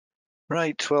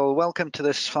Right, well, welcome to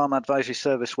this Farm Advisory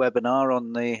Service webinar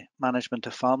on the management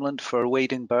of farmland for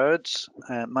wading birds.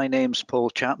 My name's Paul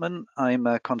Chapman. I'm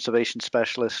a conservation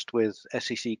specialist with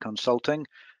SEC Consulting,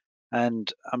 and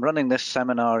I'm running this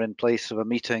seminar in place of a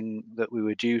meeting that we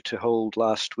were due to hold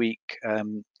last week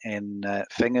in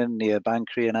Fingen near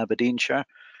Banchory in Aberdeenshire,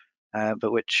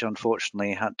 but which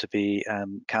unfortunately had to be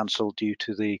cancelled due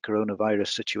to the coronavirus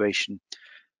situation.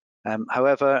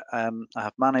 However, I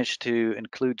have managed to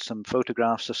include some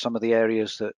photographs of some of the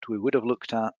areas that we would have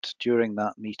looked at during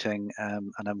that meeting,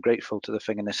 and I'm grateful to the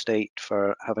Fingen Estate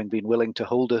for having been willing to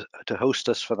host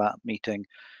us for that meeting,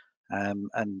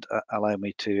 and allow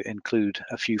me to include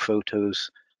a few photos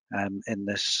in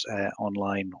this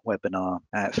online webinar.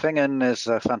 Fingen is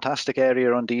a fantastic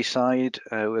area on Deeside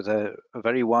with a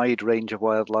very wide range of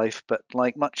wildlife, but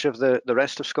like much of the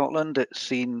rest of Scotland, it's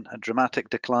seen dramatic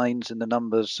declines in the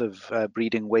numbers of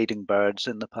breeding wading birds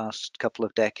in the past couple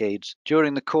of decades.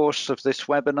 During the course of this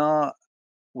webinar,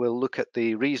 we'll look at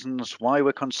the reasons why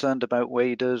we're concerned about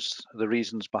waders, the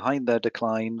reasons behind their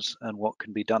declines, and what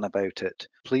can be done about it.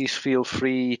 Please feel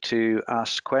free to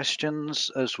ask questions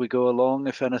as we go along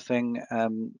if anything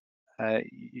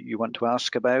you want to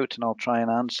ask about, and I'll try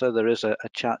and answer. There is a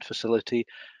chat facility.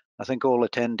 I think all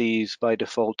attendees by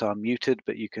default are muted,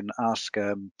 but you can ask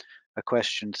a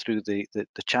question through the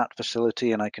chat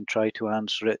facility, and I can try to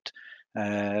answer it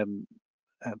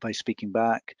by speaking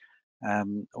back.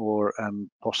 Or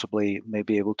possibly may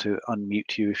be able to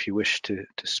unmute you if you wish to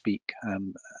speak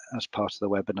as part of the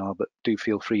webinar, but do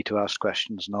feel free to ask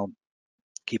questions, and I'll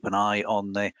keep an eye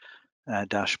on the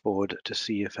dashboard to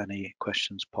see if any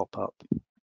questions pop up.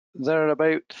 There are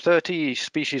about 30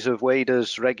 species of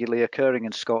waders regularly occurring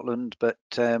in Scotland, but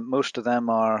most of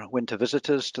them are winter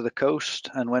visitors to the coast,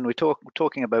 and when we're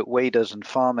talking about waders and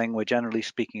farming, we're generally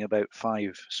speaking about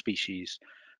 5 species: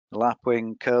 the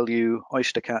lapwing, curlew,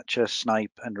 oystercatcher,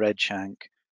 snipe, and redshank.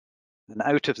 And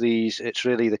out of these, it's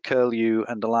really the curlew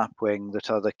and the lapwing that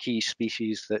are the key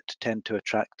species that tend to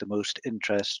attract the most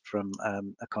interest from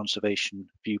a conservation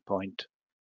viewpoint.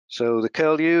 So the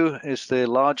curlew is the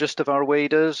largest of our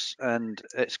waders, and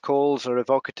its calls are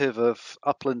evocative of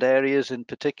upland areas in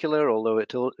particular, although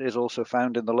it is also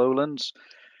found in the lowlands.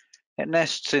 It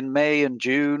nests in May and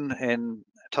June in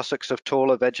tussocks of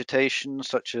taller vegetation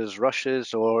such as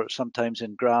rushes, or sometimes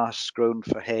in grass grown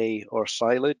for hay or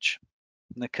silage.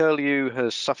 And the curlew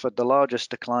has suffered the largest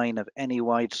decline of any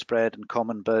widespread and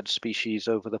common bird species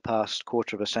over the past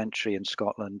quarter of a century in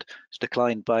Scotland. It's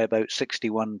declined by about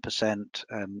 61%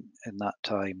 in that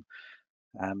time.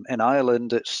 In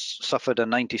Ireland, it's suffered a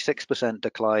 96%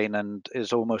 decline and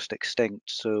is almost extinct.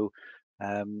 So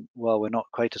while we're not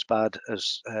quite as bad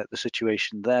as the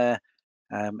situation there,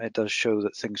 it does show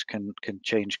that things can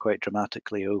change quite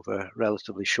dramatically over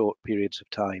relatively short periods of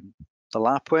time. The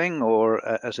lapwing, or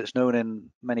as it's known in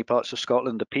many parts of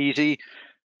Scotland, the peasy,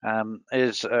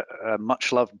 is a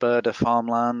much-loved bird of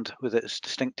farmland with its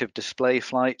distinctive display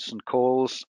flights and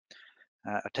calls.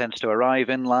 It tends to arrive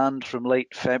inland from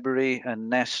late February and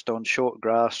nest on short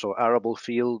grass or arable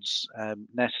fields,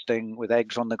 nesting with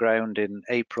eggs on the ground in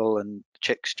April and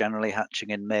chicks generally hatching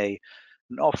in May,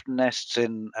 and often nests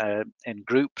in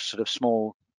groups, sort of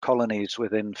small colonies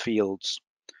within fields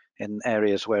in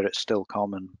areas where it's still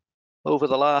common. Over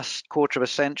the last quarter of a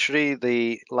century,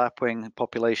 the lapwing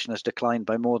population has declined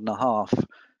by more than a half.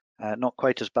 Not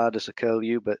quite as bad as the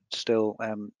curlew, but still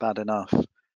bad enough.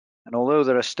 And although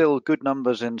there are still good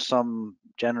numbers in some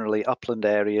generally upland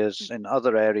areas, in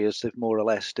other areas they've more or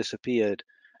less disappeared.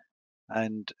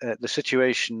 And the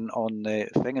situation on the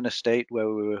Fingen Estate,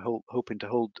 where we were hoping to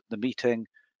hold the meeting,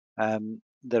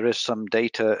 there is some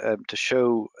data to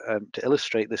show, to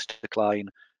illustrate this decline.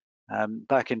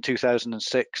 Back in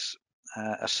 2006,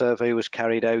 a survey was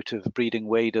carried out of breeding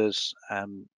waders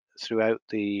throughout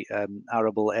the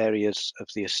arable areas of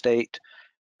the estate,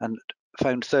 and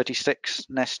found 36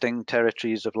 nesting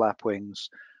territories of lapwings,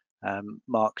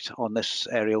 marked on this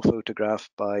aerial photograph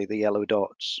by the yellow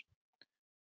dots.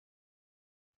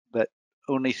 But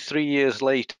only 3 years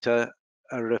later,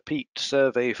 a repeat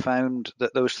survey found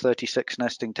that those 36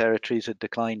 nesting territories had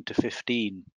declined to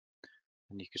 15.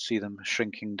 And you could see them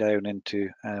shrinking down into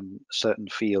certain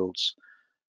fields.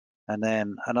 And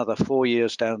then another 4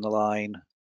 years down the line,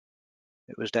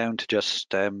 it was down to just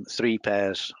 3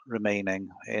 pairs remaining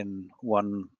in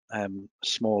one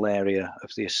small area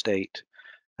of the estate.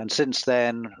 And since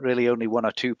then, really only 1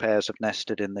 or 2 pairs have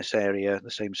nested in this area,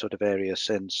 the same sort of area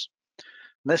since.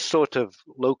 And this sort of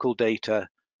local data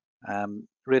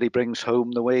really brings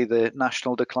home the way the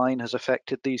national decline has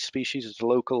affected these species at a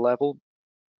local level.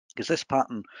 because this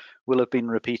pattern will have been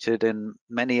repeated in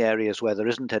many areas where there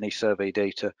isn't any survey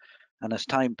data. And as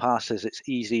time passes, it's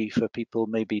easy for people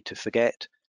maybe to forget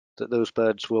that those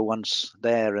birds were once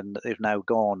there and that they've now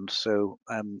gone. So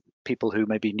people who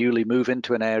maybe newly move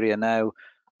into an area now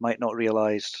might not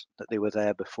realize that they were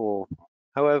there before.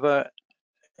 However,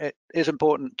 it is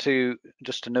important to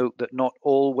just to note that not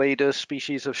all waders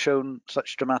species have shown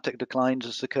such dramatic declines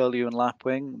as the curlew and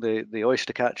lapwing. The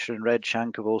oystercatcher and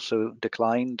redshank have also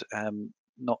declined,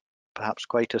 not perhaps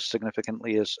quite as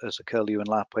significantly as the curlew and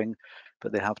lapwing,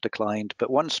 but they have declined. But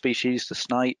one species, the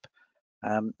snipe,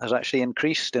 has actually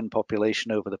increased in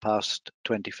population over the past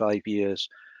 25 years.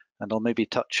 And I'll maybe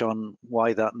touch on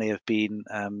why that may have been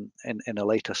in a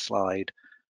later slide.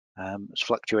 It's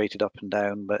fluctuated up and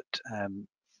down, but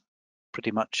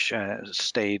pretty much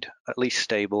stayed at least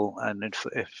stable, and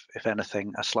if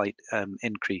anything, a slight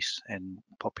increase in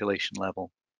population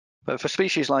level. But for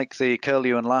species like the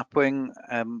curlew and lapwing,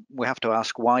 we have to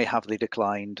ask, why have they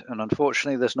declined? And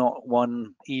unfortunately, there's not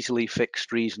one easily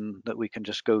fixed reason that we can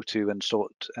just go to and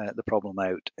sort the problem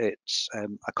out. It's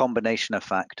a combination of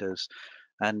factors.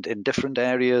 And in different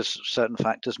areas, certain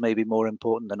factors may be more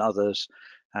important than others,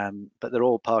 but they're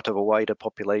all part of a wider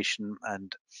population,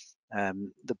 and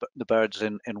the birds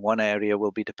in one area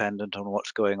will be dependent on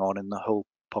what's going on in the whole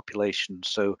population.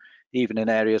 So even in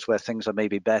areas where things are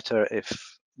maybe better, if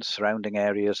the surrounding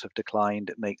areas have declined,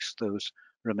 it makes those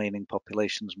remaining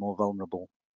populations more vulnerable.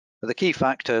 But the key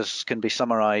factors can be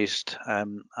summarized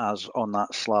as on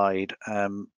that slide,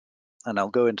 and I'll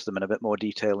go into them in a bit more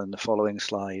detail in the following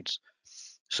slides.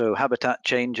 So habitat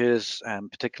changes,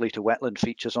 particularly to wetland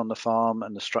features on the farm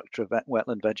and the structure of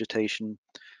wetland vegetation,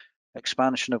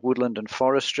 expansion of woodland and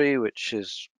forestry, which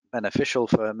is beneficial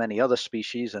for many other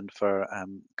species and for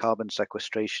carbon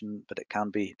sequestration, but it can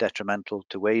be detrimental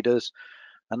to waders.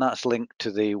 And that's linked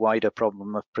to the wider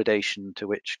problem of predation, to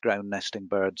which ground nesting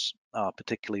birds are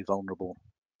particularly vulnerable.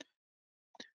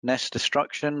 Nest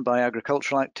destruction by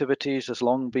agricultural activities has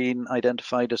long been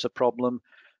identified as a problem,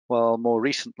 while more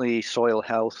recently soil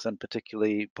health, and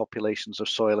particularly populations of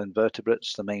soil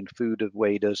invertebrates, the main food of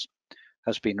waders,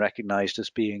 has been recognized as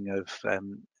being of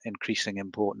increasing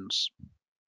importance.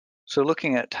 So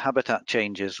looking at habitat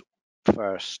changes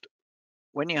first,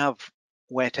 when you have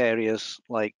wet areas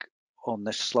like on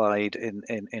this slide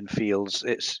in fields,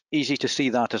 it's easy to see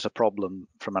that as a problem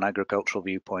from an agricultural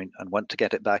viewpoint and want to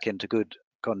get it back into good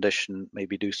condition,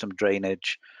 maybe do some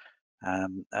drainage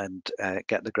and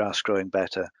get the grass growing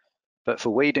better. But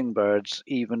for wading birds,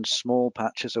 even small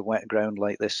patches of wet ground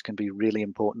like this can be really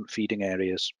important feeding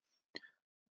areas.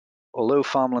 Although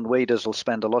farmland waders will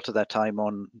spend a lot of their time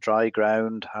on dry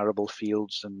ground, arable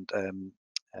fields and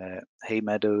hay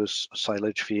meadows,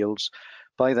 silage fields,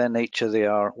 by their nature they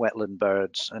are wetland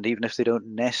birds, and even if they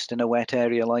don't nest in a wet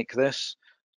area like this,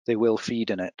 they will feed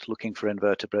in it, looking for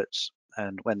invertebrates,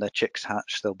 and when their chicks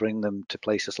hatch, they'll bring them to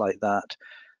places like that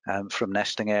from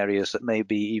nesting areas that may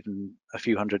be even a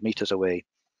few hundred meters away.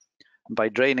 By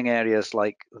draining areas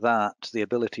like that, the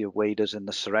ability of waders in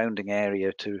the surrounding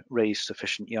area to raise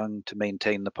sufficient young to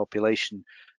maintain the population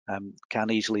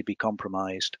can easily be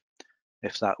compromised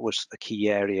if that was a key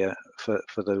area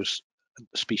for those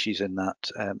species in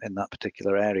that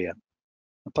particular area.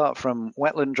 Apart from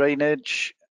wetland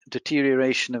drainage,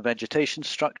 deterioration of vegetation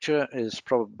structure is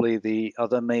probably the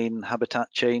other main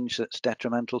habitat change that's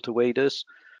detrimental to waders.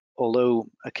 Although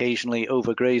occasionally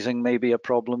overgrazing may be a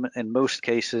problem, in most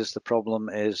cases the problem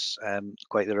is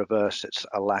quite the reverse. It's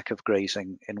a lack of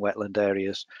grazing in wetland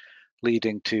areas,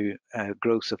 leading to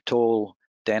growth of tall,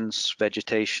 dense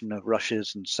vegetation of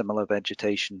rushes and similar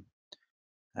vegetation.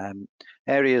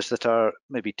 Areas that are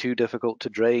maybe too difficult to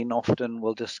drain often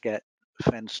will just get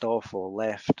fenced off or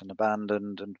left and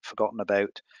abandoned and forgotten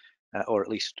about, or at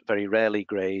least very rarely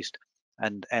grazed,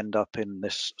 and end up in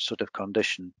this sort of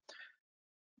condition.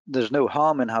 There's no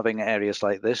harm in having areas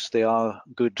like this. They are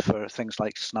good for things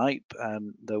like snipe.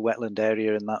 The wetland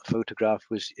area in that photograph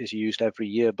is used every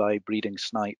year by breeding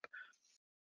snipe.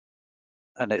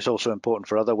 And it's also important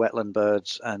for other wetland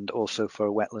birds and also for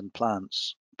wetland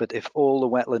plants. But if all the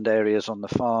wetland areas on the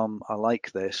farm are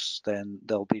like this, then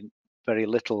there'll be very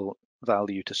little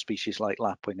value to species like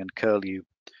lapwing and curlew,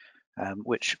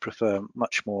 which prefer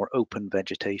much more open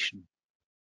vegetation.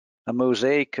 A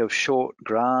mosaic of short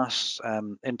grass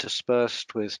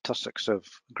interspersed with tussocks of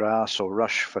grass or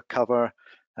rush for cover,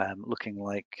 looking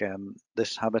like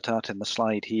this habitat in the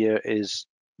slide here, is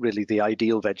really the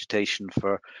ideal vegetation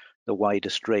for the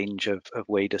widest range of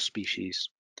wader species.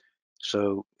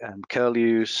 So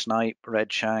curlew, snipe,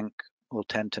 redshank will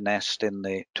tend to nest in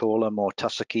the taller, more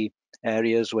tussocky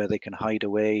areas where they can hide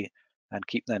away and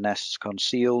keep their nests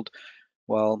concealed,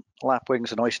 while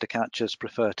lapwings and oystercatchers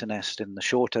prefer to nest in the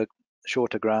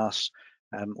shorter grass,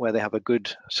 where they have a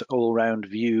good all-round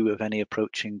view of any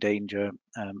approaching danger,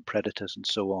 predators and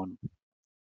so on.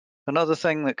 Another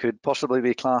thing that could possibly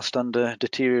be classed under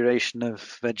deterioration of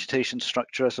vegetation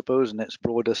structure, I suppose, in its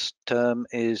broadest term,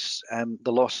 is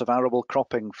the loss of arable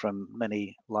cropping from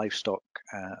many livestock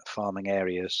farming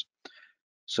areas.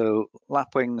 So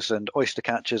lapwings and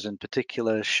oystercatchers in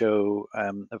particular show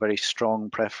a very strong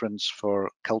preference for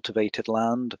cultivated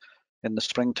land in the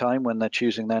springtime when they're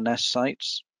choosing their nest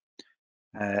sites.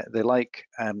 They like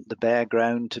the bare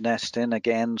ground to nest in,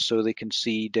 again, so they can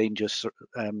see dangers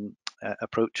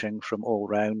approaching from all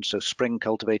round. So spring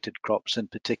cultivated crops in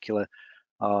particular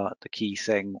are the key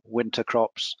thing. Winter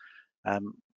crops,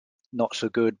 not so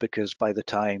good, because by the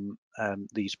time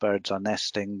these birds are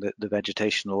nesting, the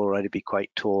vegetation will already be quite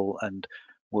tall and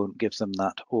won't give them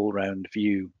that all-round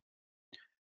view.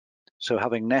 So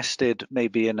having nested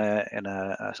maybe in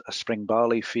a spring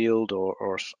barley field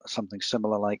or something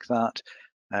similar like that,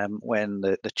 when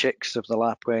the chicks of the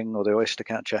lapwing or the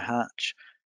oystercatcher hatch,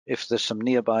 if there's some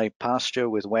nearby pasture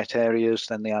with wet areas,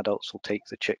 then the adults will take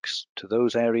the chicks to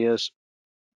those areas,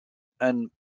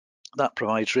 and that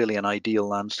provides really an ideal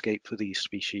landscape for these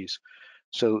species.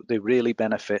 So they really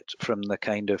benefit from the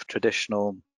kind of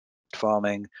traditional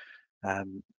farming,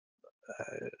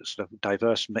 sort of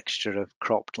diverse mixture of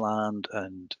cropped land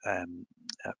and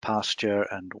pasture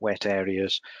and wet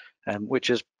areas, which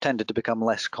has tended to become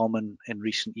less common in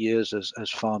recent years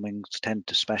as farming tend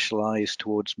to specialize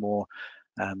towards more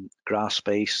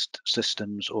grass-based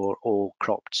systems or all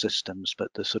cropped systems,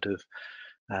 but the sort of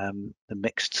the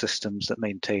mixed systems that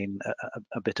maintain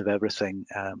a bit of everything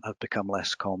have become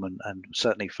less common, and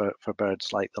certainly for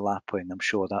birds like the lapwing, I'm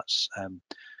sure that's an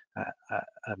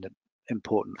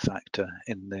important factor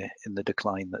in the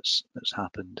decline that's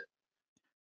happened.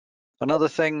 Another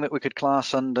thing that we could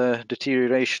class under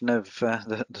deterioration of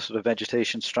the sort of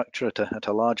vegetation structure at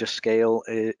a larger scale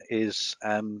is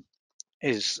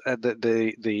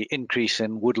the increase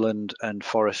in woodland and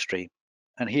forestry.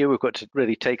 And here we've got to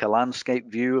really take a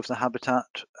landscape view of the habitat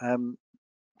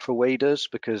for waders,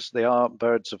 because they are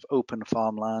birds of open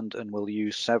farmland and will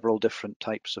use several different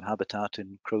types of habitat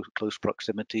in close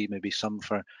proximity, maybe some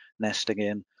for nesting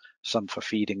in, some for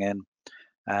feeding in.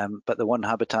 But the one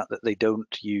habitat that they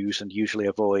don't use and usually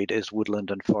avoid is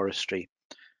woodland and forestry.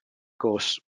 Of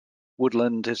course,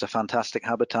 woodland is a fantastic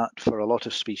habitat for a lot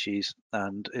of species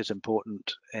and is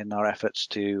important in our efforts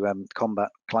to combat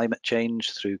climate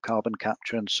change through carbon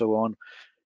capture and so on.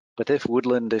 But if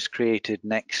woodland is created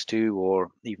next to, or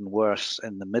even worse,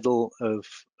 in the middle of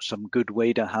some good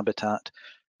wader habitat,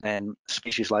 then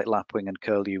species like lapwing and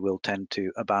curlew will tend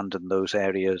to abandon those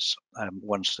areas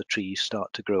once the trees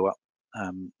start to grow up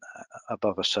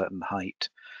above a certain height.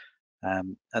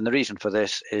 And the reason for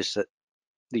this is that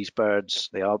these birds,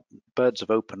 they are birds of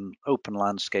open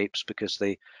landscapes, because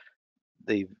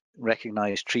they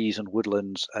recognize trees and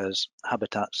woodlands as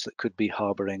habitats that could be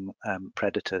harboring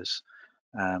predators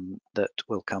that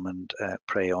will come and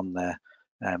prey on their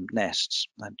nests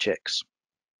and chicks.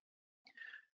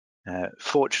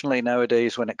 Fortunately,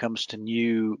 nowadays, when it comes to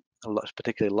new,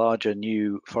 particularly larger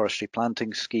new forestry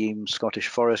planting schemes, Scottish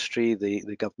Forestry,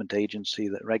 the government agency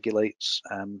that regulates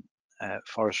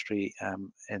forestry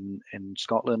in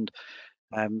Scotland,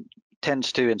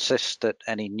 tends to insist that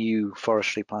any new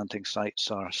forestry planting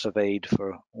sites are surveyed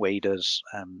for waders,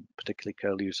 particularly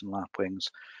curlews and lapwings,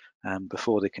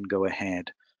 before they can go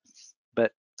ahead.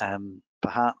 But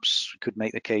perhaps could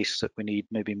make the case that we need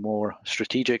maybe more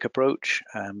strategic approach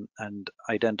and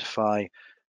identify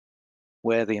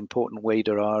where the important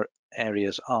wader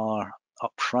areas are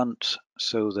up front,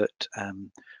 so that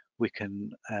we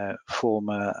can form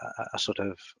a sort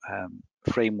of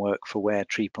framework for where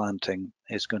tree planting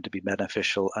is going to be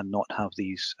beneficial and not have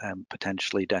these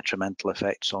potentially detrimental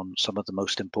effects on some of the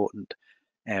most important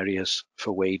areas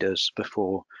for waders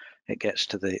before it gets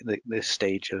to this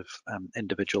stage of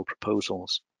individual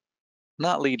proposals. And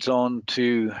that leads on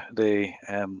to the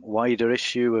wider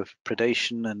issue of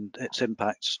predation and its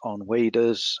impacts on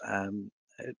waders.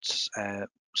 It's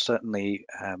certainly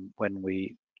when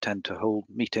we tend to hold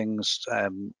meetings,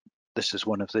 this is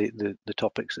one of the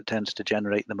topics that tends to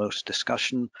generate the most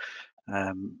discussion.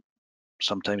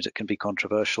 Sometimes it can be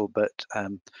controversial, but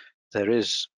there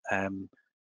is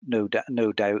no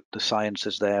doubt the science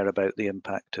is there about the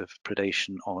impact of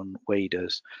predation on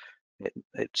waders.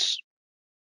 It's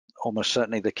almost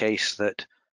certainly the case that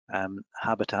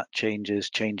habitat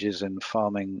changes in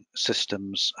farming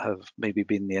systems have maybe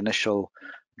been the initial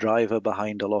driver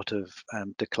behind a lot of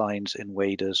declines in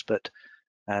waders, but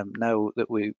Now that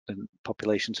the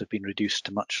populations have been reduced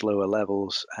to much lower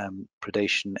levels,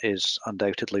 predation is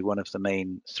undoubtedly one of the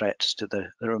main threats to the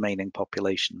remaining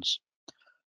populations.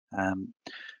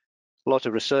 A lot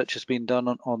of research has been done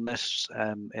on this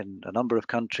in a number of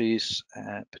countries,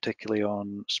 particularly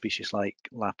on species like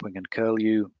lapwing and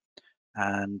curlew,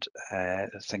 and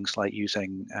things like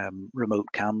using remote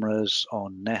cameras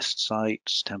on nest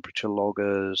sites, temperature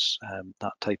loggers,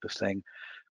 that type of thing.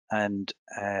 And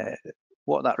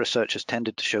what that research has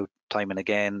tended to show time and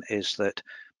again is that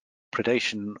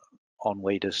predation on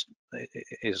waders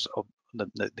is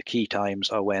the key times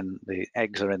are when the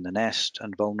eggs are in the nest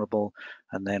and vulnerable,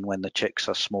 and then when the chicks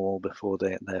are small before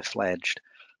they're fledged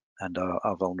and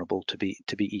are vulnerable to be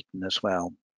eaten as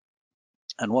well.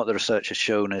 And what the research has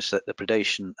shown is that the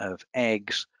predation of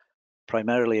eggs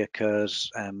primarily occurs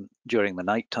during the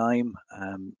night time,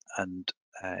 and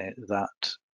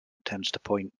that tends to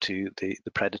point to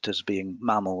the predators being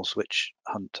mammals which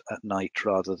hunt at night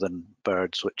rather than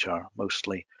birds which are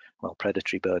mostly, well,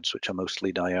 predatory birds which are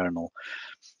mostly diurnal.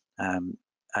 And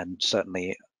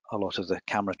certainly a lot of the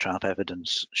camera trap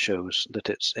evidence shows that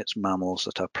it's mammals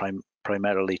that are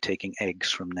primarily taking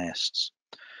eggs from nests.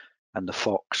 And the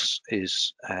fox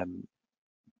is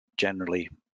generally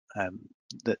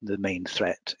the main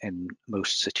threat in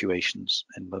most situations,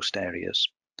 in most areas.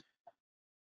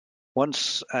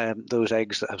 Once those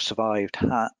eggs that have survived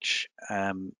hatch,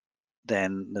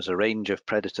 then there's a range of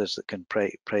predators that can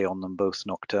prey on them, both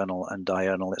nocturnal and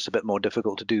diurnal. It's a bit more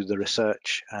difficult to do the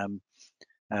research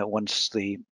once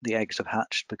the eggs have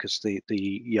hatched, because the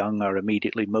young are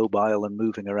immediately mobile and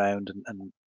moving around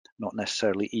and not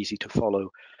necessarily easy to follow.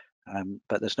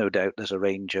 But there's no doubt there's a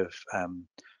range of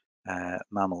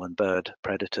mammal and bird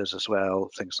predators as well,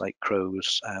 things like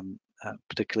crows,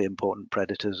 particularly important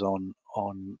predators on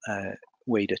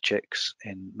wader chicks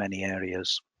in many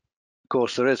areas. Of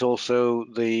course, there is also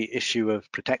the issue of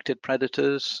protected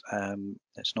predators.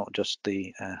 It's not just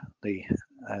the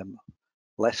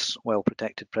less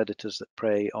well-protected predators that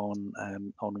prey on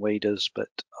waders, but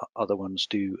other ones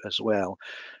do as well.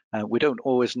 We don't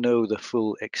always know the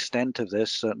full extent of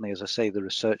this. Certainly, as I say, the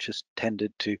research has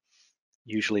tended to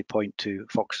usually point to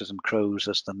foxes and crows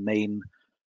as the main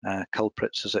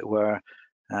culprits, as it were.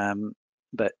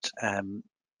 But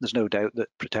there's no doubt that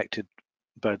protected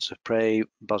birds of prey,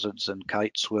 buzzards and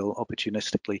kites, will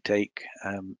opportunistically take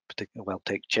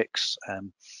chicks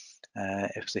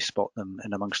if they spot them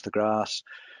in amongst the grass.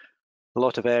 A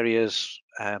lot of areas,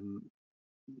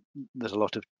 there's a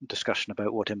lot of discussion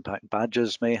about what impact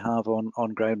badgers may have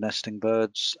on ground nesting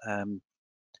birds.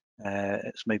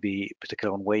 It's maybe,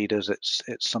 particularly on waders,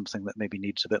 it's something that maybe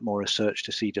needs a bit more research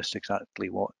to see just exactly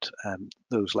what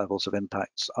those levels of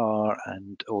impacts are,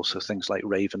 and also things like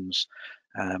ravens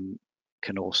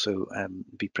can also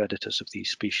be predators of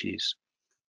these species.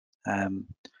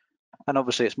 And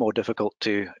obviously it's more difficult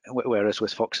to, whereas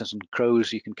with foxes and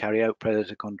crows you can carry out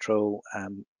predator control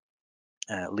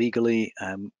legally,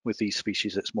 with these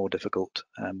species it's more difficult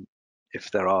if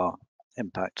there are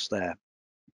impacts there.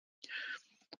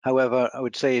 However, I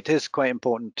would say it is quite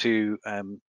important to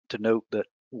note that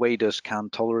waders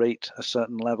can tolerate a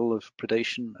certain level of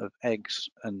predation of eggs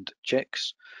and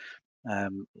chicks.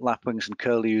 Lapwings and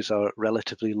curlews are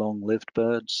relatively long-lived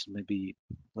birds, maybe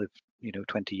live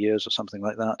 20 years or something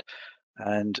like that,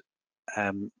 and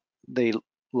they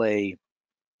lay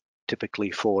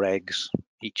typically 4 eggs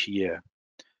each year.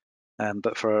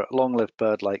 But for a long-lived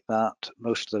bird like that,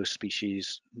 most of those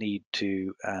species need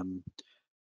to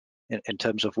in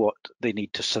terms of what they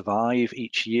need to survive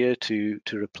each year to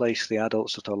replace the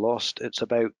adults that are lost, it's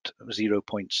about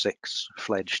 0.6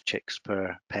 fledged chicks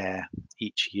per pair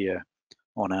each year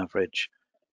on average.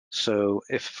 So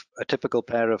if a typical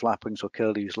pair of lapwings or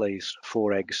curlews lays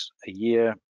 4 eggs a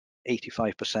year,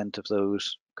 85% of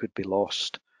those could be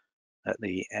lost at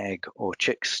the egg or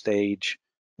chick stage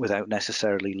without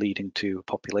necessarily leading to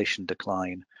population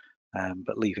decline.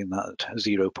 But leaving that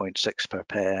 0.6 per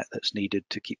pair that's needed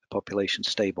to keep the population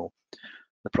stable.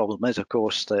 The problem is, of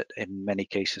course, that in many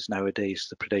cases nowadays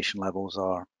the predation levels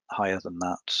are higher than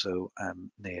that, so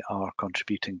they are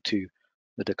contributing to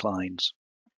the declines.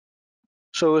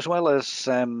 So as well as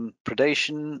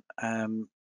predation,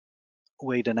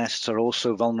 wader nests are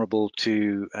also vulnerable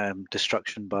to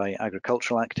destruction by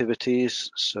agricultural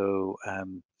activities. So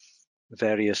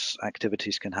various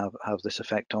activities can have this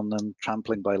effect on them.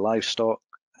 Trampling by livestock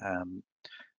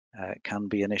can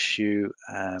be an issue,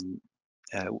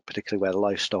 particularly where the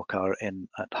livestock are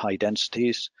at high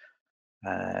densities.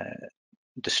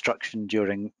 Destruction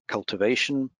during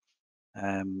cultivation,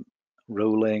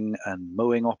 rolling and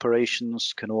mowing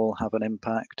operations can all have an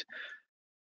impact.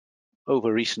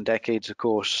 Over recent decades, of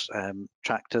course,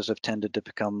 tractors have tended to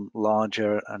become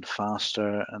larger and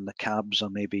faster, and the cabs are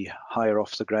maybe higher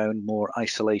off the ground, more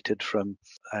isolated from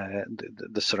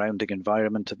the surrounding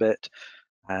environment a bit.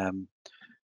 In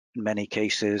many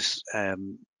cases,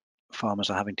 farmers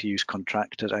are having to use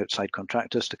outside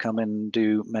contractors, to come in and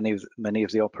do many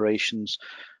of the operations.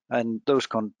 And those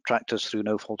contractors, through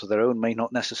no fault of their own, may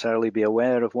not necessarily be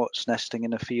aware of what's nesting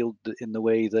in a field in the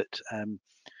way that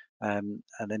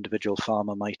an individual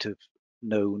farmer might have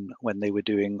known when they were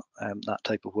doing that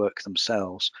type of work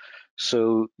themselves.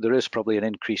 So there is probably an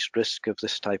increased risk of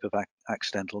this type of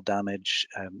accidental damage,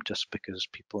 just because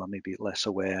people are maybe less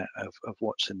aware of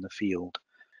what's in the field.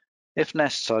 If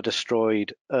nests are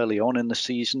destroyed early on in the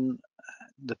season,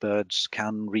 the birds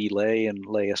can relay and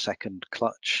lay a second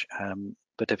clutch.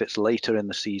 But if it's later in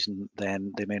the season,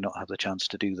 then they may not have the chance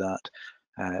to do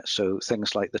that. So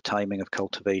things like the timing of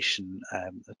cultivation,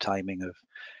 the timing of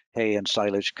hay and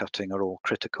silage cutting are all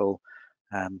critical.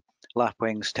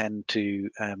 Lapwings tend to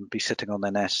be sitting on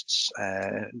their nests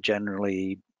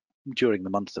generally during the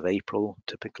month of April,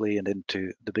 typically, and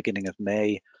into the beginning of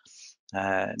May.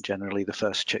 Generally, the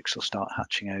first chicks will start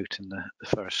hatching out in the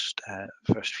first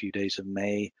few days of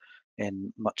May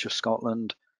in much of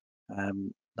Scotland.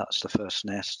 That's the first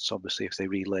nests. Obviously, if they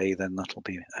relay, then that'll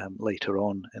be later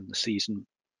on in the season.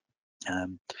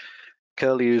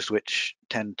 Curlews, which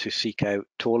tend to seek out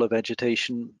taller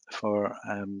vegetation for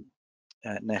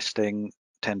nesting,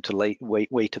 tend to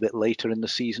wait a bit later in the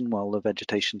season while the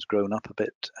vegetation's grown up a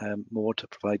bit more, to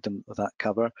provide them with that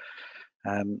cover.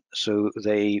 So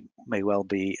they may well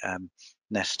be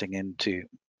nesting into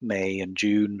May and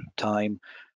June time,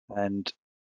 and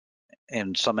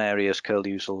in some areas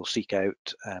curlews will seek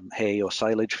out hay or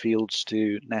silage fields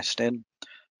to nest in,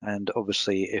 and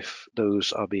obviously if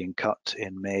those are being cut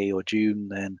in May or June,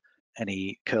 then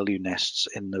any curlew nests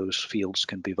in those fields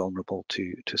can be vulnerable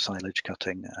to silage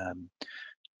cutting,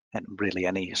 and really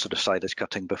any sort of silage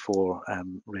cutting before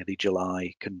really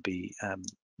July can be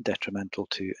detrimental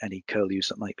to any curlews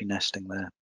that might be nesting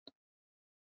there.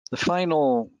 The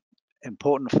final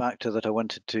important factor that I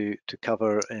wanted to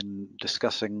cover in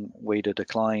discussing wader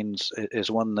declines is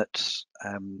one that's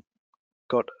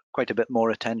got quite a bit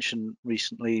more attention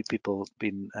recently. People have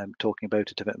been talking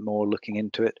about it a bit more, looking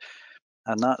into it,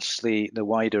 and that's the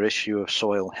wider issue of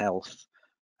soil health.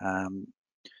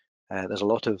 There's a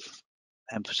lot of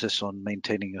emphasis on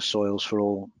maintaining your soils for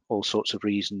all sorts of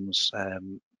reasons.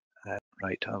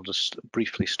 Right, I'll just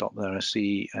briefly stop there. I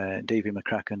see Davy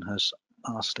McCracken has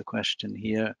asked a question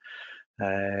here.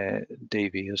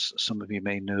 Davy, as some of you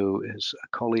may know, is a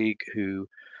colleague who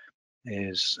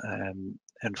is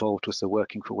involved with the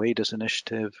Working for Waders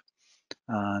initiative,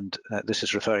 and this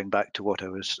is referring back to what I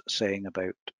was saying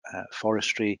about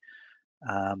forestry,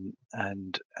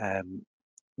 and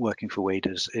Working for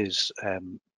Waders is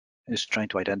trying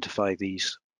to identify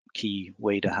these key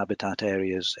wader habitat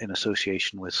areas in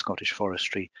association with Scottish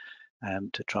Forestry,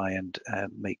 to try and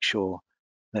make sure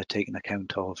they're taken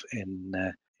account of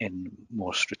in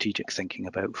more strategic thinking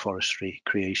about forestry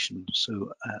creation.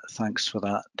 So thanks for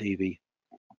that, Davy.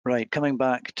 Right, coming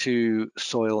back to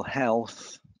soil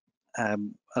health.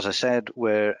 As I said,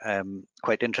 we're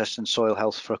quite interested in soil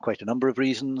health for quite a number of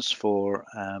reasons: for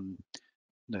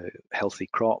healthy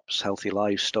crops, healthy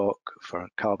livestock, for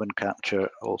carbon capture,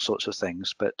 all sorts of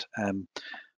things. But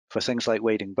for things like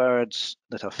wading birds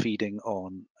that are feeding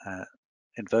on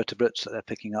invertebrates that they're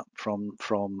picking up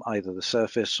from either the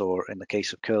surface, or in the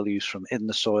case of curlews, from in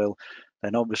the soil,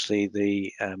 then obviously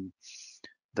the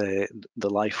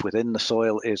life within the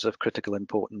soil is of critical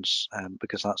importance,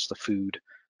 because that's the food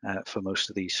for most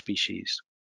of these species.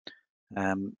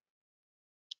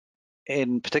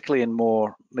 Particularly in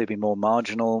maybe more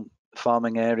marginal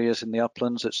farming areas in the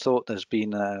uplands, it's thought there's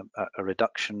been a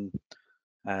reduction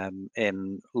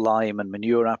in lime and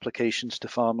manure applications to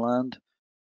farmland,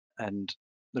 and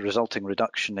the resulting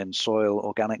reduction in soil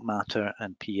organic matter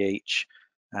and pH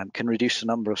can reduce the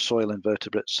number of soil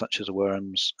invertebrates such as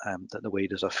worms that the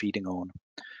waders are feeding on.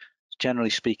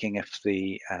 Generally speaking, if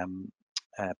the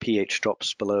pH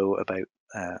drops below about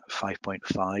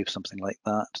 5.5, something like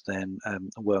that, then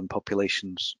worm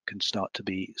populations can start to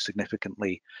be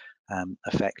significantly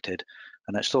affected.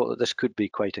 And it's thought that this could be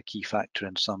quite a key factor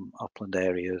in some upland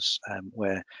areas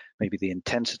where maybe the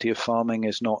intensity of farming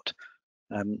is not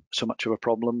so much of a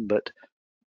problem, but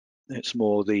it's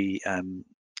more the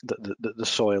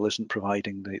soil isn't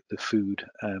providing the food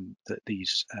that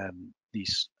these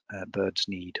birds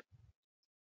need.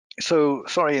 So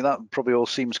sorry, that probably all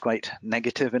seems quite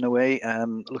negative in a way,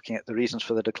 looking at the reasons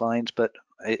for the declines, but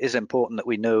it is important that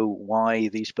we know why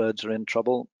these birds are in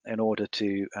trouble in order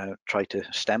to try to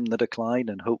stem the decline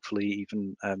and hopefully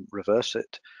even reverse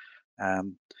it.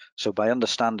 So by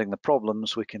understanding the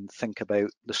problems, we can think about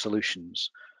the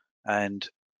solutions. And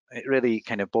it really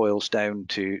kind of boils down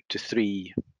to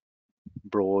three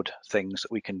broad things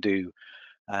that we can do.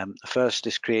 The first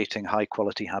is creating high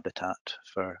quality habitat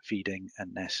for feeding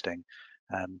and nesting.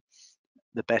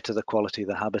 The better the quality of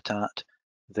the habitat,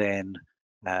 then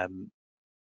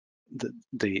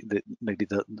maybe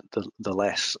the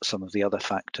less some of the other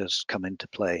factors come into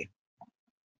play.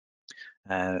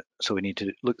 So we need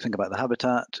to think about the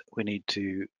habitat. We need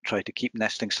to try to keep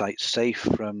nesting sites safe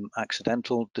from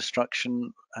accidental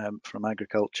destruction from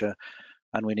agriculture,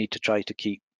 and we need to try to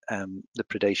keep the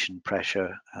predation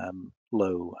pressure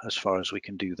low as far as we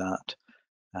can do that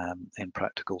in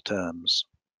practical terms.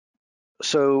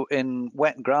 So in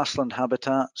wet grassland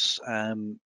habitats,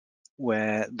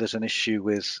 where there's an issue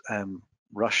with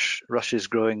rushes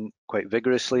growing quite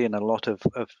vigorously in a lot of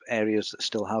areas that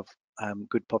still have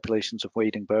good populations of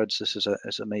wading birds, this is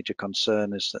a major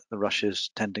concern, is that the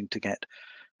rushes tending to get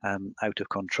out of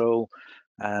control.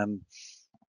 In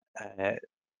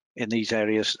these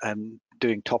areas,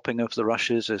 doing topping of the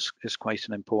rushes is quite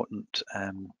an important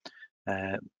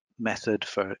method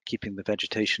for keeping the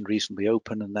vegetation reasonably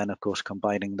open, and then of course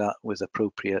combining that with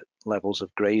appropriate levels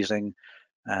of grazing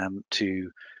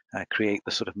to create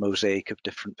the sort of mosaic of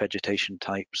different vegetation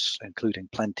types, including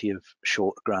plenty of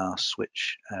short grass,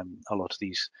 which a lot of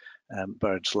these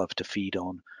birds love to feed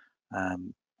on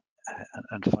and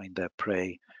find their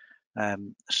prey.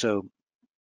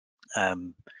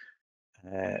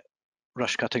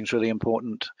 Rush cutting is really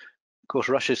important. Of course,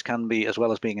 rushes can be, as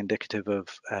well as being indicative of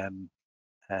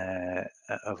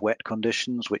wet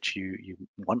conditions, which you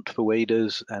want for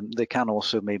waders, they can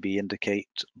also maybe indicate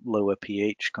lower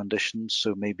pH conditions.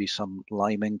 So maybe some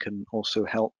liming can also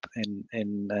help in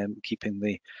keeping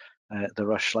the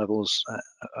rush levels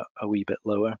a wee bit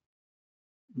lower.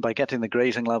 By getting the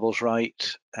grazing levels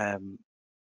right,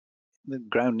 the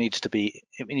ground needs to be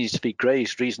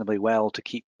grazed reasonably well to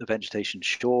keep the vegetation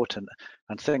short, and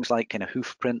things like kind of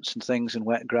hoof prints and things in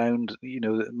wet ground,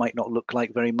 it might not look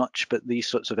like very much, but these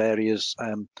sorts of areas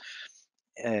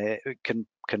can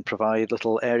provide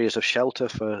little areas of shelter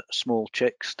for small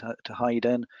chicks to hide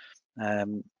in,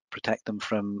 protect them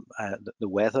from the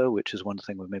weather, which is one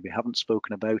thing we maybe haven't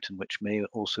spoken about and which may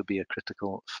also be a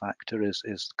critical factor, is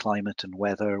climate and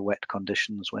weather, wet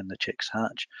conditions when the chicks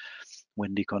hatch,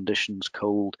 windy conditions,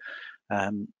 cold.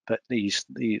 But these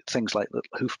things like little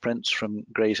hoof prints from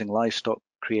grazing livestock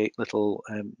create little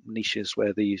niches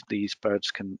where these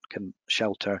birds can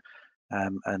shelter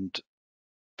and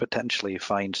potentially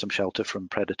find some shelter from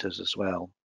predators as well.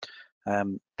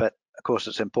 But of course,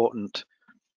 it's important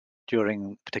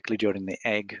particularly during the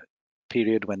egg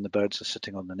period when the birds are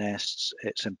sitting on the nests,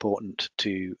 it's important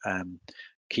to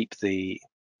keep the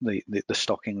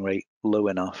stocking rate low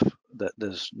enough that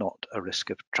there's not a risk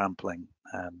of trampling.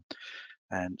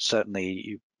 And certainly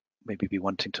you maybe be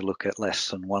wanting to look at less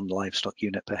than one livestock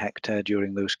unit per hectare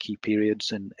during those key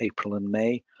periods in April and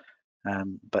May.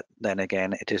 But then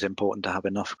again, it is important to have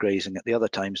enough grazing at the other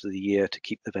times of the year to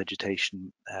keep the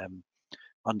vegetation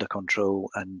under control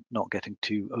and not getting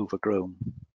too overgrown.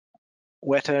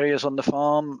 Wet areas on the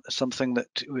farm, something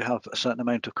that we have a certain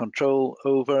amount of control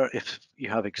over. If you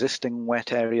have existing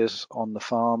wet areas on the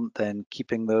farm, then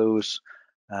keeping those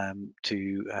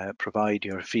to provide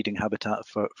your feeding habitat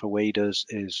for waders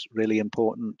is really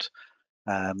important.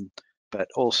 But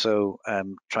also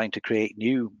trying to create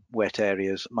new wet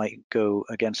areas might go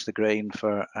against the grain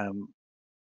for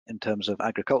in terms of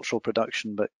agricultural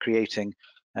production, but creating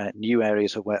new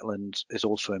areas of wetlands is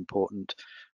also important,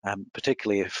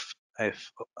 particularly if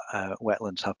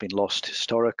wetlands have been lost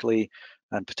historically,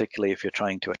 and particularly if you're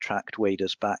trying to attract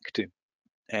waders back to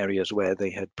areas where they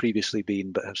had previously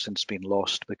been but have since been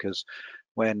lost, because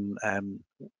when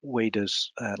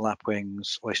waders,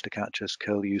 lapwings, oystercatchers,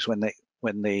 curlews, when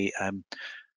they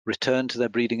return to their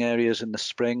breeding areas in the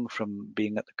spring from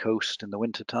being at the coast in the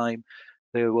wintertime,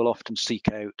 they will often seek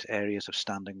out areas of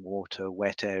standing water,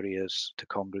 wet areas to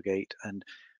congregate, and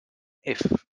if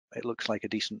it looks like a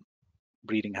decent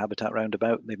breeding habitat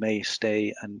roundabout, they may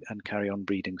stay and carry on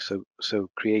breeding. So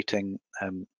creating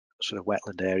sort of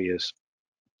wetland areas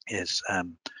is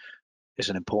an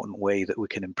important way that we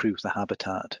can improve the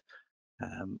habitat.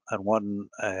 And one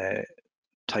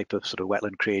type of sort of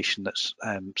wetland creation that's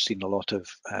seen a lot of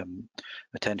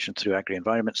attention through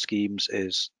agri-environment schemes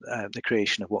is the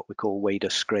creation of what we call wader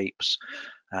scrapes.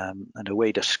 And a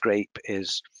wader scrape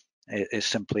is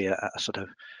simply a sort of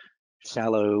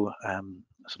shallow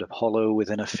sort of hollow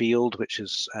within a field, which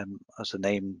is, as the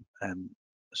name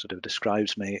sort of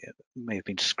describes, may have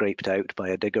been scraped out by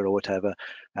a digger or whatever,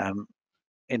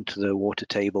 into the water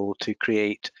table to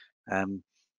create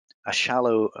a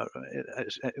shallow,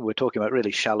 we're talking about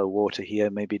really shallow water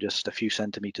here, maybe just a few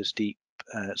centimeters deep,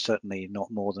 certainly not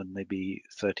more than maybe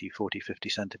 30, 40, 50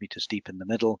 centimeters deep in the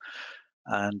middle,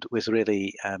 and with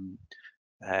really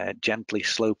gently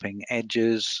sloping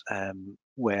edges,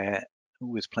 where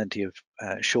with plenty of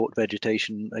short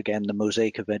vegetation, again the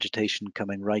mosaic of vegetation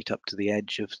coming right up to the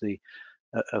edge of the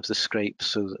scrape,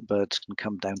 so that birds can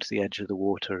come down to the edge of the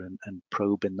water and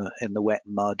probe in the wet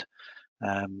mud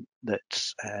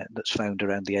that's found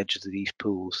around the edges of these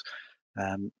pools.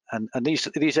 And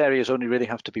these areas only really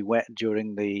have to be wet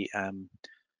during the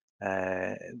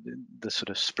sort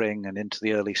of spring and into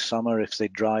the early summer. If they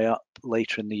dry up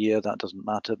later in the year, that doesn't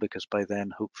matter, because by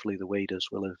then hopefully the waders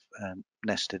will have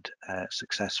nested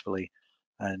successfully,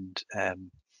 and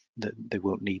they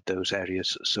won't need those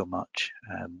areas so much.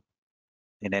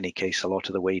 In any case, a lot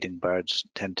of the wading birds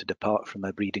tend to depart from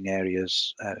their breeding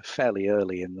areas fairly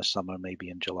early in the summer,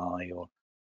 maybe in July or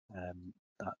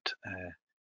that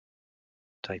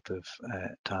type of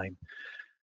time.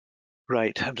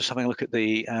 Right, I'm just having a look at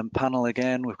the panel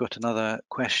again. We've got another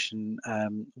question.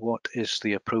 What is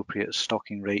the appropriate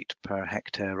stocking rate per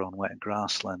hectare on wet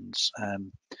grasslands?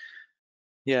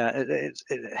 Yeah,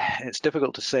 it's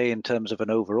difficult to say in terms of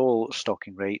an overall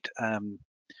stocking rate.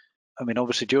 I mean,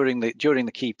 obviously during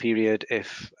the key period,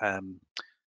 if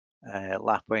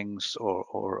lapwings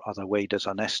or other waders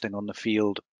are nesting on the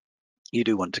field, you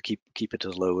do want to keep it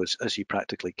as low as you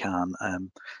practically can.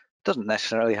 Doesn't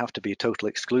necessarily have to be a total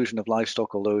exclusion of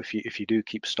livestock, although if you do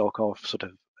keep stock off sort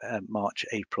of March,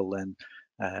 April, then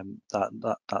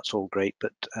that's all great.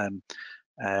 But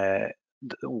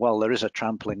while there is a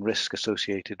trampling risk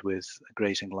associated with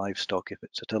grazing livestock, if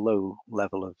it's at a low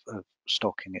level of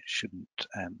stocking, it shouldn't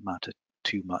matter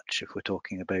too much. If we're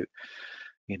talking about,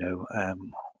 a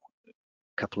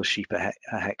couple of sheep a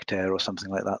hectare or something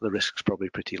like that, the risk's probably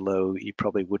pretty low. You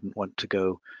probably wouldn't want to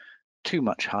go too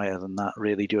much higher than that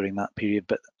really during that period.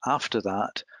 But after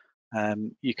that,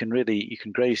 you can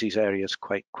graze these areas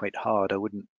quite hard. I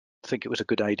wouldn't think it was a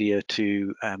good idea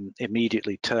to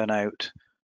immediately turn out.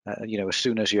 As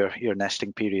soon as your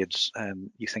nesting periods,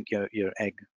 you think your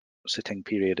egg sitting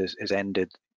period is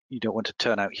ended, you don't want to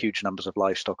turn out huge numbers of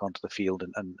livestock onto the field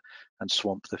and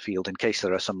swamp the field, in case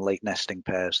there are some late nesting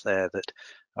pairs there that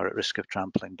are at risk of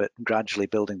trampling. But gradually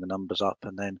building the numbers up,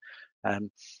 and then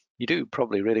you do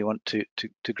probably really want to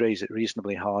graze it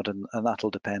reasonably hard, and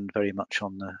that'll depend very much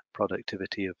on the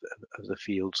productivity of the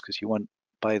fields, because you want,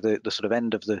 by the sort of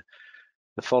end of the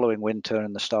following winter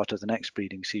and the start of the next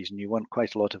breeding season, you want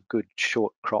quite a lot of good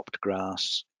short cropped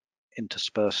grass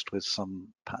interspersed with some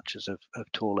patches of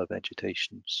taller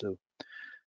vegetation. So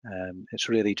it's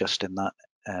really just in that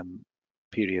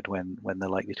period when they're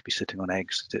likely to be sitting on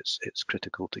eggs that it's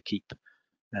critical to keep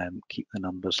the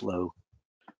numbers low.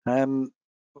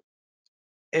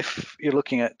 If you're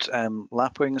looking at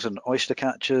lapwings and oyster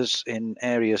catchers in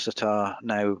areas that are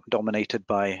now dominated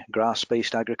by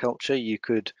grass-based agriculture, you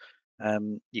could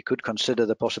consider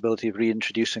the possibility of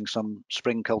reintroducing some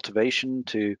spring cultivation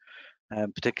to,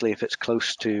 particularly if it's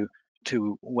close to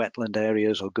wetland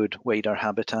areas or good wader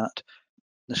habitat.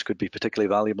 This could be particularly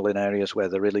valuable in areas where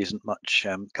there really isn't much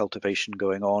cultivation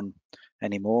going on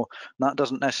anymore. And that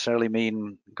doesn't necessarily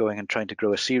mean going and trying to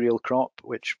grow a cereal crop,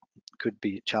 which could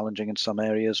be challenging in some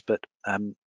areas, but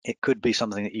it could be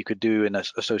something that you could do in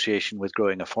association with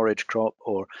growing a forage crop,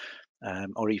 or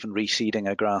even reseeding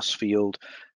a grass field.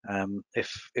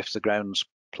 If the ground's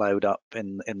ploughed up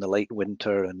in the late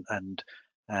winter and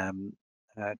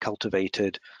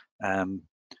cultivated, and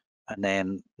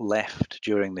then left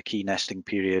during the key nesting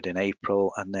period in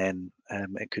April, and then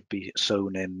it could be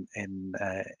sown in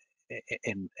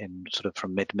sort of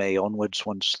from mid-May onwards,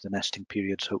 once the nesting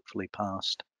period's hopefully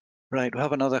passed. Right, we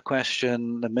have another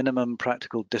question. The minimum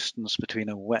practical distance between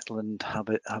a wetland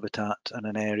habitat and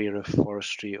an area of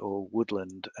forestry or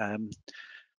woodland.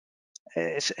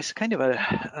 It's kind of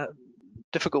a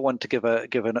difficult one to give a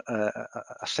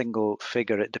single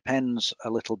figure. It depends a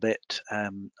little bit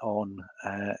on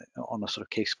a sort of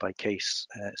case-by-case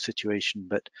situation,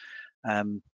 but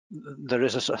there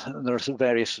are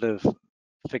various sort of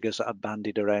figures that are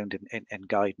bandied around in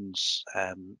guidance,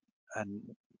 and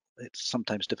it's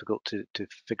sometimes difficult to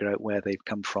figure out where they've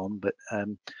come from. But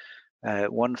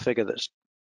one figure that's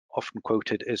often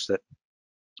quoted is that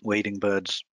wading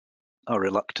birds are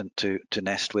reluctant to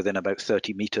nest within about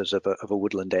 30 meters of a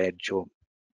woodland edge or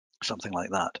something like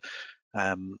that.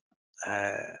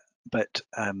 But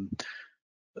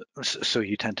so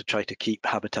you tend to try to keep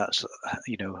habitats,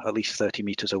 at least 30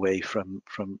 meters away from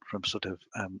sort of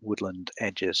woodland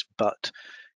edges. But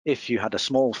if you had a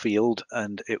small field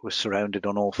and it was surrounded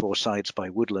on all four sides by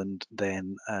woodland,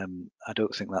 then I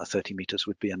don't think that 30 meters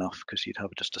would be enough, because you'd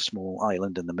have just a small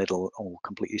island in the middle, all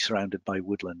completely surrounded by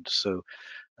woodland. So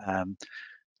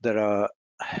there are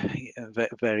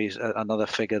varies. Another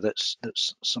figure that's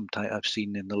sometimes I've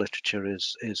seen in the literature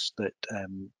is that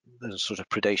there's a sort of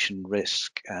predation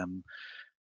risk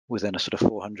within a sort of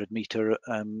 400-meter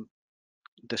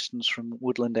distance from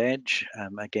woodland edge.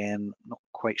 Again, not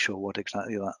quite sure what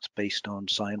exactly that's based on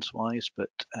science-wise, but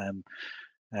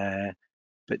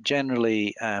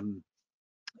generally,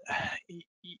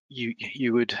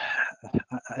 you would.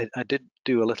 I did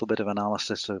do a little bit of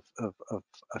analysis of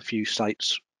a few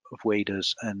sites of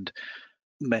waders and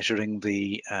measuring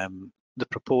the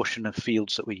proportion of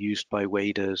fields that were used by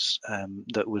waders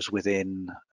that was within,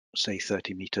 say,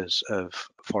 30 meters of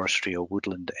forestry or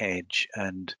woodland edge.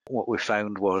 And what we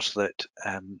found was that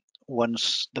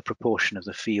once the proportion of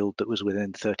the field that was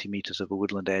within 30 meters of a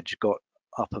woodland edge got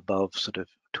up above sort of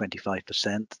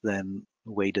 25%, then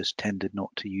waders tended not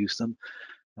to use them.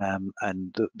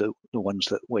 And the ones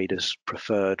that waders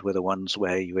preferred were the ones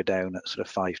where you were down at sort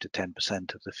of 5 to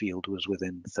 10% of the field was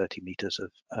within 30 meters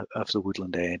of the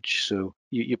woodland edge. So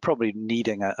you're probably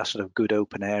needing a sort of good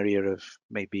open area of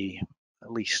maybe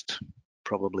at least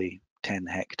probably 10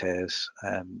 hectares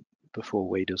before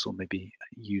waders will maybe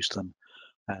use them.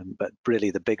 But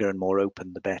really, the bigger and more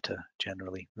open, the better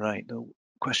generally. Right. The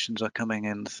questions are coming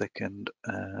in thick and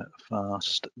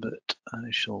fast, but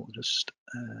I shall just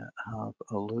have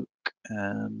a look.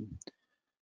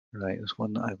 Right, there's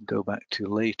one that I'll go back to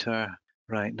later.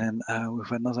 Right, and then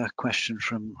we've another question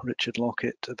from Richard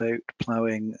Lockett about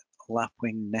ploughing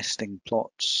lapwing nesting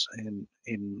plots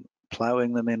in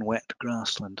ploughing them in wet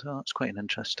grassland. Oh, that's quite an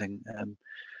interesting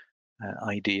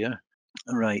idea.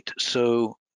 Right,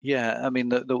 so yeah, I mean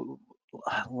the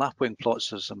lapwing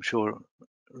plots, as I'm sure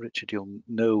Richard you'll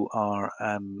know, are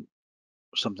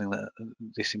something that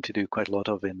they seem to do quite a lot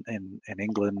of in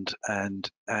England, and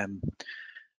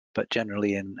but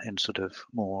generally in sort of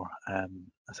more I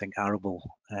think arable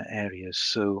areas.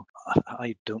 So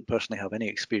I don't personally have any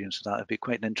experience with that. It'd be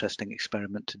quite an interesting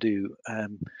experiment to do.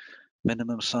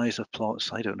 Minimum size of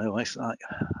plots, I don't know.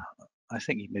 I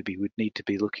think you maybe would need to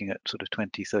be looking at sort of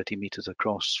 20, 30 meters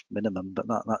across minimum, but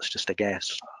that's just a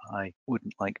guess. I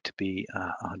wouldn't like to be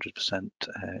 100%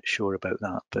 sure about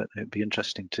that, but it'd be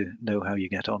interesting to know how you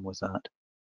get on with that.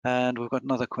 And we've got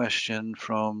another question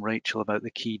from Rachel about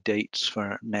the key dates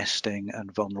for nesting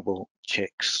and vulnerable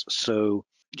chicks. So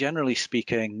generally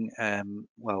speaking,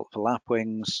 well, for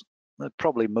lapwings, they're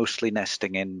probably mostly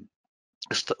nesting in,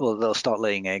 well, they'll start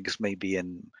laying eggs maybe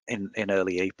in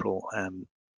early April,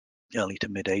 early to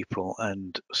mid-April,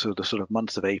 and so the sort of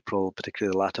month of April,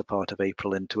 particularly the latter part of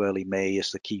April into early May,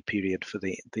 is the key period for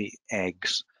the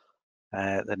eggs.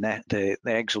 The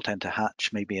eggs will tend to hatch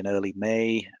maybe in early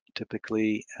May,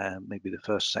 typically, maybe the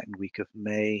first, second week of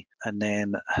May, and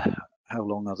then how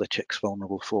long are the chicks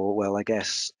vulnerable for? Well, I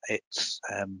guess it's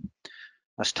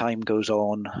as time goes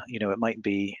on, it might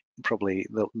be probably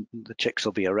the chicks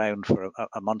will be around for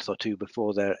a month or two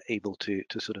before they're able to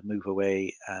sort of move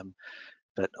away.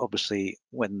 But obviously,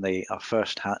 when they are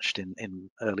first hatched in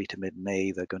early to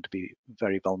mid-May, they're going to be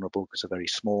very vulnerable because they're very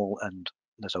small, and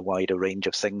there's a wider range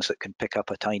of things that can pick up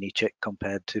a tiny chick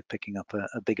compared to picking up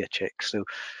a bigger chick. So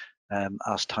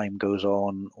as time goes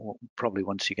on, probably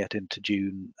once you get into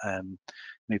June,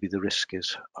 maybe the risk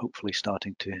is hopefully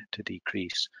starting to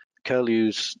decrease.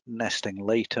 Curlews nesting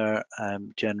later,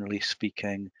 generally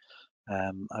speaking.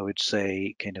 I would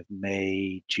say kind of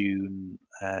May, June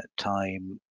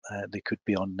time. They could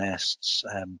be on nests.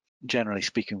 Generally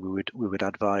speaking, we would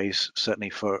advise,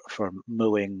 certainly for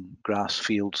mowing grass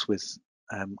fields with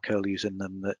curlews in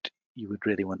them, that you would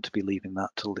really want to be leaving that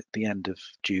till the end of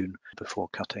June before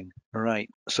cutting. Right.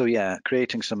 So yeah,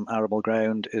 creating some arable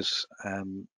ground is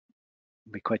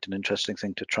be quite an interesting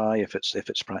thing to try if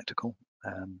it's practical.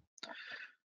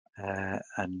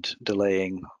 And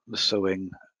delaying the sowing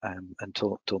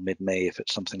until mid-May if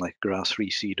it's something like grass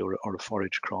reseed or a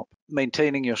forage crop.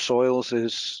 Maintaining your soils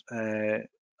is,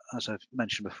 as I've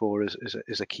mentioned before,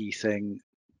 is a key thing.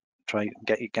 Try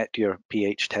get your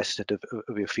pH tested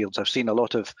of your fields. I've seen a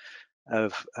lot of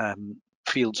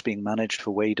fields being managed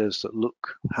for waders that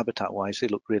look, habitat-wise, they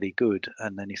look really good,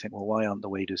 and then you think, well, why aren't the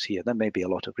waders here? There may be a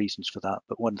lot of reasons for that,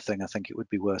 but one thing I think it would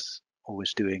be worth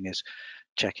always doing is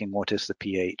checking what is the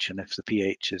pH, and if the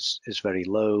pH is very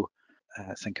low,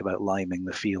 think about liming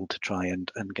the field to try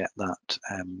and get that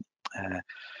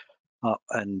up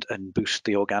and boost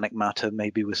the organic matter,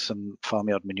 maybe with some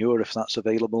farmyard manure if that's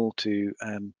available, to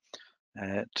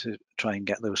try and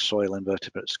get those soil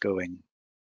invertebrates going.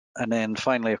 And then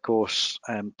finally, of course,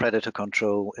 predator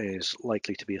control is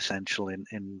likely to be essential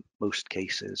in most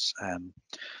cases.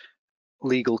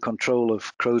 Legal control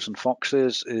of crows and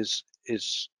foxes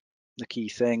is the key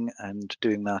thing, and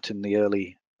doing that in the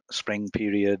early spring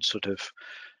period, sort of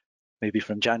maybe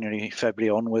from January, February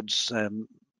onwards,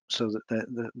 so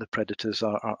that the predators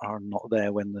are not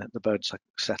there when the birds are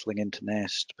settling into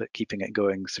nest, but keeping it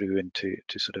going through into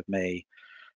sort of May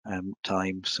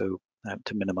time, so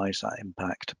to minimise that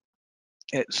impact.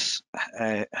 It's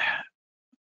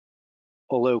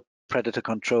although predator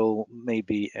control may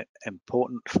be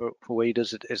important for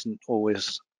waders, it isn't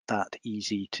always that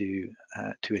easy to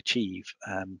achieve.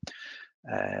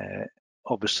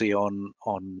 Obviously, on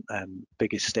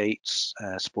big estates,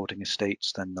 sporting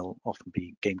estates, then there'll often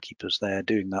be gamekeepers there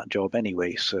doing that job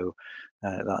anyway. So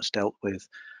that's dealt with.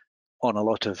 On a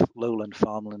lot of lowland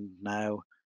farmland now,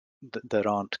 there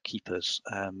aren't keepers,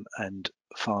 and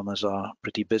farmers are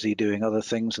pretty busy doing other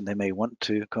things, and they may want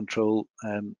to control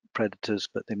predators,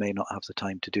 but they may not have the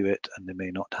time to do it, and they may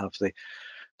not have the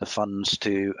funds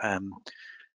to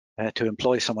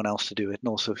employ someone else to do it. And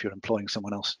also, if you're employing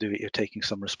someone else to do it, you're taking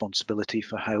some responsibility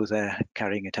for how they're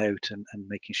carrying it out and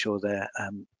making sure they're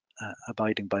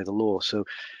abiding by the law. So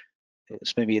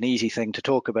it's maybe an easy thing to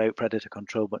talk about, predator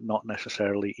control, but not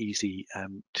necessarily easy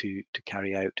to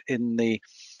carry out. In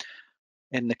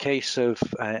the case of,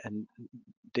 and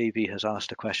Davey has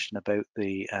asked a question about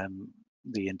the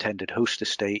intended host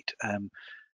estate.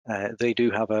 They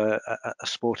do have a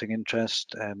sporting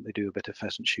interest. They do a bit of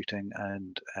pheasant shooting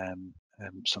and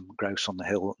some grouse on the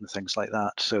hill and things like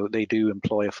that. So they do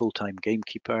employ a full-time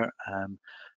gamekeeper,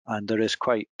 and there is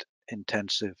quite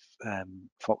intensive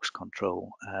fox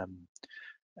control.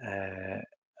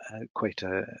 Quite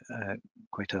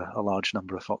a large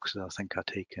number of foxes, I think, are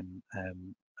taken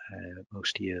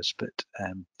most years, but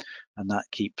and that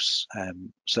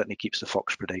certainly keeps the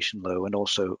fox predation low, and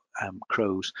also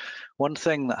crows. One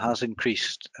thing that has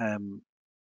increased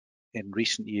in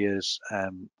recent years,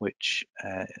 which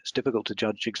it's difficult to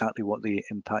judge exactly what the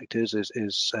impact is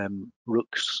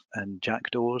rooks and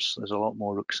jackdaws. There's a lot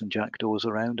more rooks and jackdaws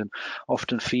around, and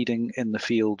often feeding in the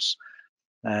fields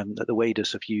that the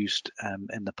waders have used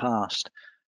in the past,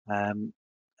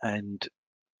 and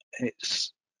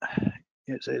it's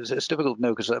difficult to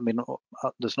know, because I mean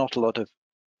there's not a lot of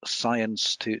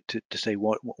science to say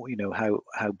what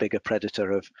how big a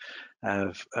predator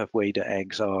of wader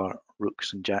eggs are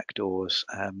rooks and jackdaws.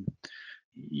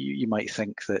 You might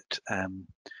think that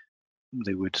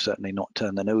they would certainly not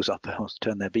turn their nose up or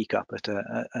turn their beak up at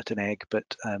an egg, but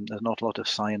there's not a lot of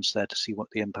science there to see what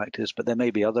the impact is. But there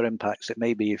may be other impacts. It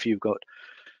may be if you've got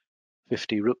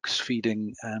 50 rooks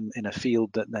feeding in a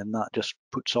field, that just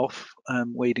puts off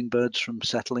wading birds from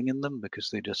settling in them, because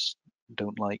they just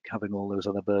don't like having all those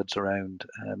other birds around.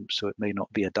 So it may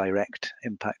not be a direct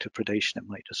impact of predation. It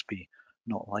might just be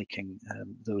not liking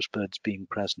those birds being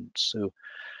present. So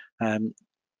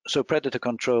so predator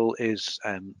control is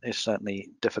certainly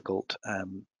difficult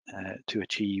to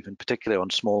achieve, and particularly on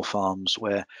small farms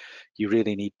where you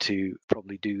really need to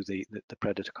probably do the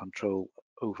predator control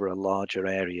over a larger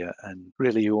area, and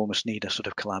really you almost need a sort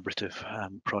of collaborative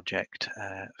project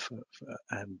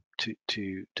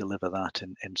to deliver that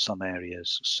in some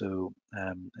areas. So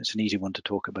it's an easy one to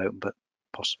talk about, but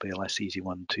possibly a less easy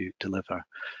one to deliver.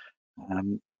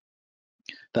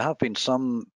 There have been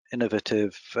some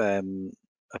innovative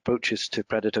approaches to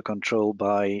predator control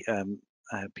by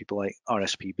people like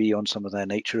RSPB on some of their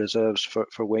nature reserves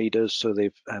for waders. So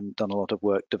they've done a lot of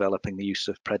work developing the use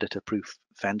of predator-proof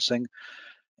fencing,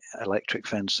 electric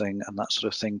fencing, and that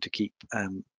sort of thing to keep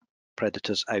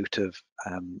predators out of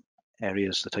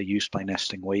areas that are used by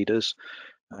nesting waders.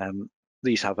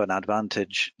 These have an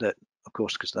advantage that, of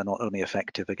course, because they're not only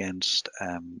effective against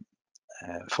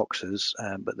foxes,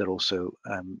 but they're also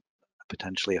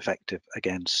potentially effective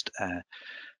against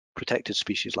protected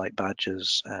species like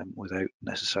badgers without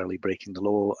necessarily breaking the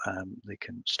law. They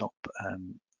can stop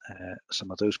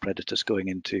some of those predators going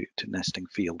into nesting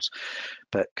fields,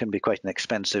 but can be quite an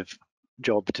expensive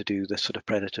job to do this sort of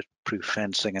predator-proof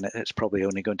fencing, and it's probably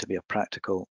only going to be a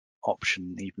practical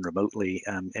option, even remotely,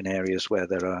 in areas where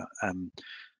there are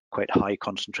quite high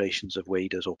concentrations of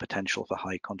waders, or potential for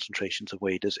high concentrations of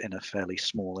waders in a fairly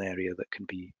small area that can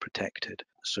be protected.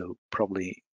 So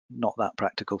probably not that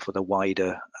practical for the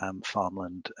wider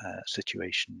farmland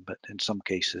situation, but in some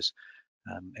cases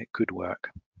it could work.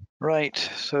 Right,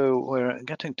 so we're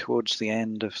getting towards the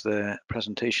end of the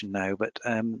presentation now, but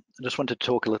I just wanted to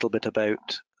talk a little bit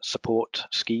about support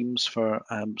schemes for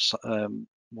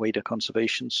wader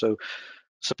conservation. So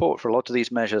support for a lot of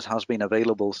these measures has been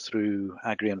available through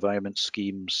agri-environment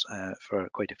schemes for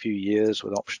quite a few years,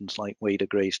 with options like wader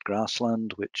grazed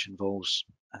grassland, which involves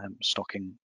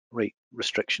stocking rate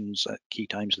restrictions at key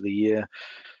times of the year,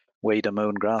 wader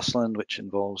mown grassland, which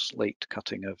involves late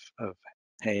cutting of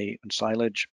hay and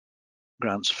silage,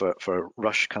 grants for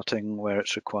rush cutting where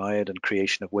it's required, and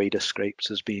creation of wader scrapes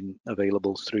has been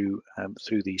available through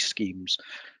these schemes.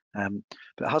 But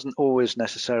it hasn't always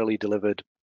necessarily delivered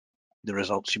the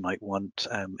results you might want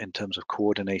in terms of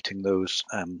coordinating those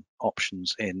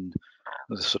options in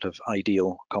the sort of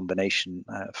ideal combination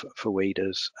for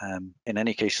waders. In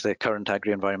any case, the current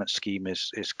agri-environment scheme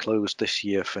is closed this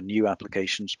year for new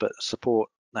applications, but support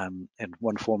in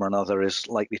one form or another is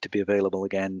likely to be available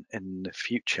again in the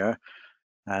future.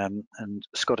 And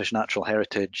Scottish Natural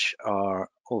Heritage are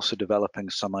also developing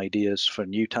some ideas for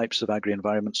new types of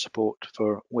agri-environment support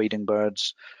for wading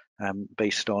birds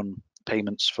based on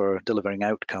payments for delivering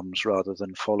outcomes rather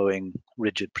than following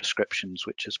rigid prescriptions,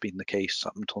 which has been the case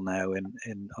up until now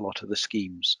in a lot of the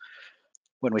schemes.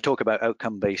 When we talk about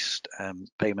outcome-based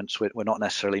payments, we're not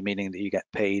necessarily meaning that you get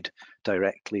paid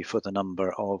directly for the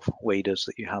number of waders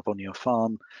that you have on your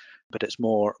farm, but it's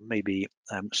more maybe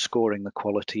scoring the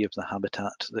quality of the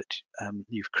habitat that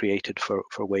you've created for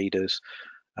waders,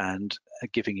 and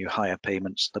giving you higher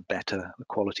payments the better the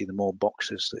quality, the more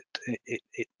boxes that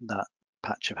that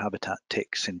patch of habitat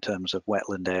ticks in terms of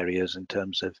wetland areas, in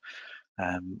terms of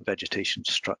vegetation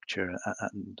structure,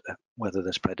 and whether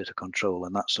there's predator control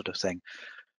and that sort of thing.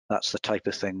 That's the type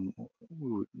of thing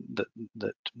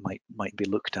that might be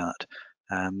looked at,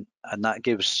 and that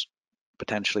gives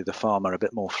potentially the farmer a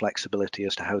bit more flexibility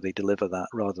as to how they deliver that,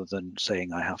 rather than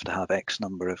saying I have to have X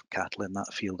number of cattle in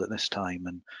that field at this time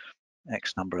and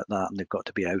X number at that, and they've got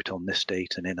to be out on this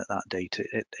date and in at that date.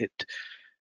 It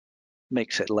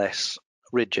makes it less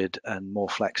rigid and more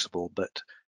flexible,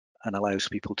 and allows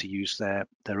people to use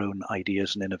their own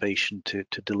ideas and innovation to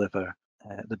deliver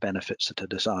the benefits that are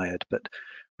desired. But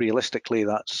realistically,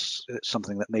 it's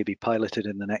something that may be piloted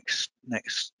in the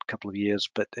next couple of years,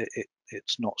 but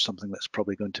it's not something that's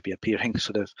probably going to be appearing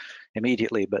sort of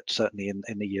immediately, but certainly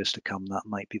in the years to come, that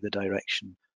might be the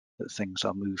direction that things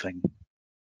are moving.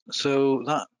 So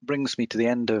that brings me to the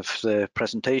end of the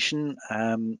presentation.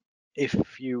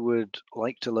 If you would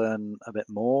like to learn a bit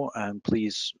more,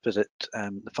 please visit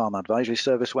the Farm Advisory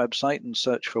Service website and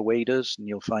search for waders, and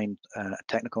you'll find a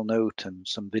technical note and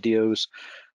some videos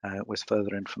with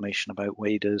further information about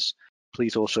waders.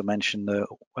 Please also mention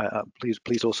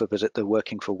please also visit the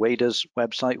Working for Waders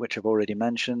website, which I've already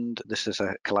mentioned. This is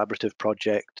a collaborative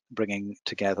project bringing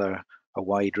together a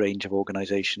wide range of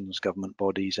organisations, government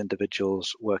bodies,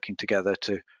 individuals working together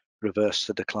to reverse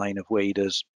the decline of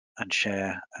waders and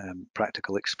share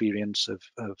practical experience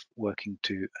of working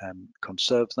to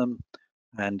conserve them.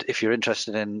 And if you're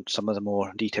interested in some of the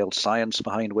more detailed science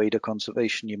behind wader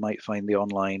conservation, you might find the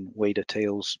online Wader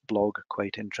Tales blog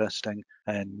quite interesting.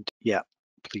 And yeah,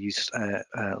 please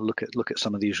look at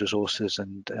some of these resources,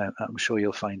 and I'm sure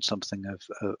you'll find something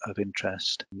of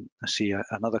interest. I see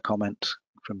another comment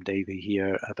from Davey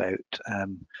here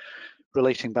about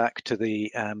relating back to the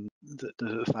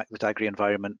fact that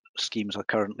agri-environment schemes are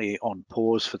currently on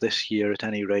pause for this year at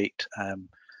any rate,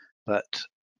 but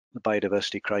the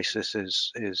biodiversity crisis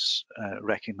is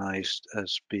recognised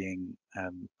as being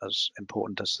as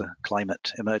important as the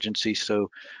climate emergency. So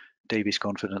Davey's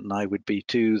confident, and I would be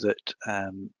too,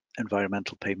 that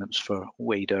environmental payments for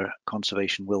wader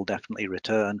conservation will definitely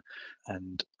return,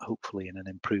 and hopefully in an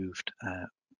improved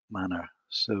manner.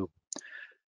 So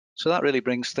that really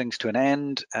brings things to an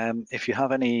end. If you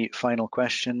have any final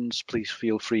questions, please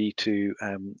feel free to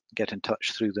get in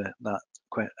touch through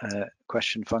that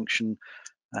question function.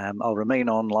 I'll remain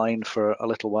online for a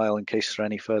little while in case there are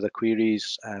any further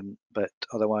queries, but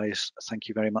otherwise, thank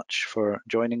you very much for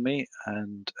joining me,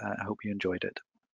 and I hope you enjoyed it.